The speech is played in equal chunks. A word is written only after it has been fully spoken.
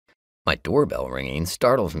My doorbell ringing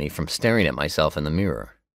startles me from staring at myself in the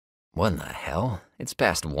mirror. What in the hell? It's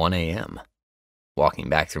past 1 a.m. Walking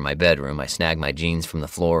back through my bedroom, I snag my jeans from the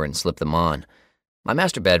floor and slip them on. My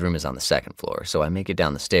master bedroom is on the second floor, so I make it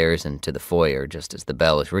down the stairs and to the foyer just as the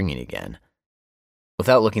bell is ringing again.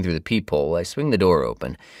 Without looking through the peephole, I swing the door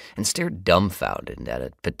open and stare dumbfounded at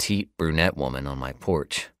a petite brunette woman on my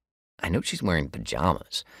porch. I note she's wearing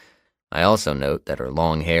pajamas. I also note that her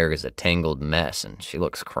long hair is a tangled mess and she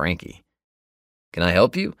looks cranky. "Can I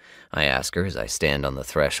help you?" I ask her as I stand on the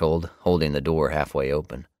threshold, holding the door halfway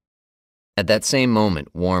open. At that same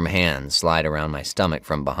moment, warm hands slide around my stomach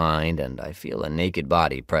from behind and I feel a naked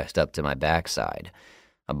body pressed up to my backside.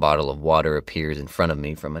 A bottle of water appears in front of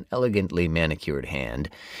me from an elegantly manicured hand,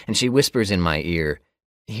 and she whispers in my ear,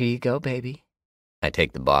 "Here you go, baby." I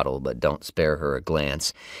take the bottle, but don't spare her a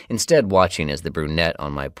glance, instead watching as the brunette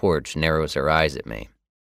on my porch narrows her eyes at me.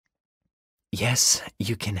 "Yes,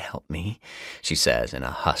 you can help me," she says in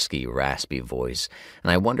a husky, raspy voice,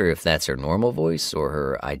 and I wonder if that's her normal voice or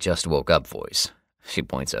her I just woke up voice. She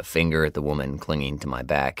points a finger at the woman clinging to my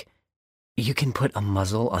back. "You can put a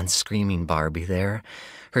muzzle on screaming Barbie there.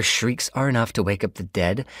 Her shrieks are enough to wake up the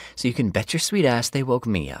dead, so you can bet your sweet ass they woke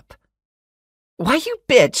me up." "Why, you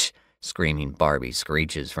bitch!" Screaming Barbie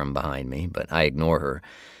screeches from behind me, but I ignore her.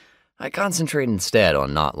 I concentrate instead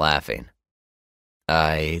on not laughing.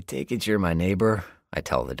 "I take it you're my neighbor," I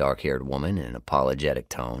tell the dark-haired woman in an apologetic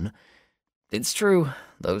tone. It's true,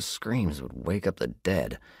 those screams would wake up the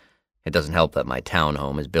dead. It doesn't help that my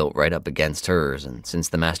townhome is built right up against hers, and since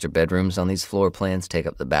the master bedrooms on these floor plans take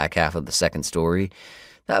up the back half of the second story,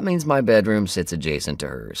 that means my bedroom sits adjacent to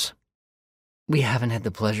hers. "We haven't had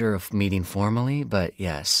the pleasure of meeting formally, but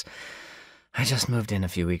yes, I just moved in a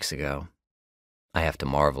few weeks ago." I have to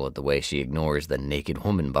marvel at the way she ignores the naked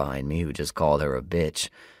woman behind me who just called her a bitch.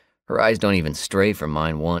 Her eyes don't even stray from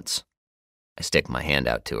mine once. I stick my hand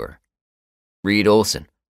out to her. "Reed Olson."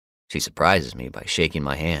 She surprises me by shaking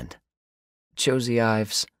my hand. "Josie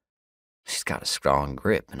Ives." She's got a strong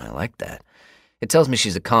grip, and I like that. It tells me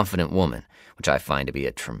she's a confident woman, which I find to be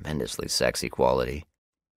a tremendously sexy quality.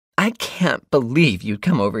 "I can't believe you'd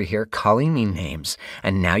come over here calling me names,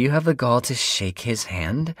 and now you have the gall to shake his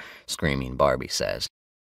hand," Screaming Barbie says.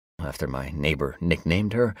 After my neighbor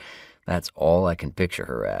nicknamed her, that's all I can picture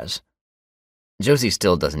her as. Josie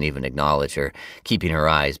still doesn't even acknowledge her, keeping her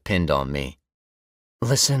eyes pinned on me.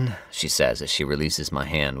 "Listen," she says as she releases my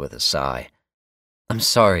hand with a sigh. "I'm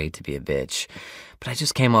sorry to be a bitch, but I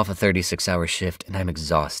just came off a 36-hour shift and I'm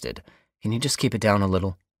exhausted. Can you just keep it down a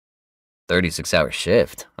little?" 36-hour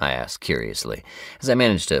shift? I ask curiously, as I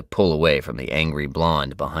manage to pull away from the angry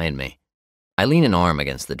blonde behind me. I lean an arm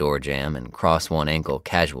against the door jamb and cross one ankle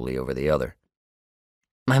casually over the other.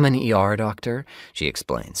 "I'm an ER doctor," she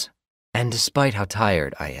explains, "and despite how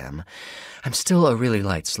tired I am, I'm still a really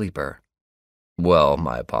light sleeper." "Well,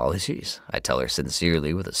 my apologies," I tell her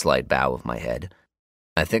sincerely with a slight bow of my head.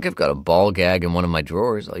 "I think I've got a ball gag in one of my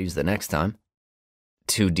drawers I'll use the next time."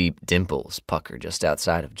 Two deep dimples pucker just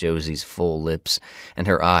outside of Josie's full lips, and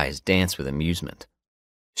her eyes dance with amusement.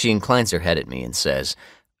 She inclines her head at me and says,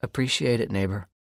 "Appreciate it, neighbor."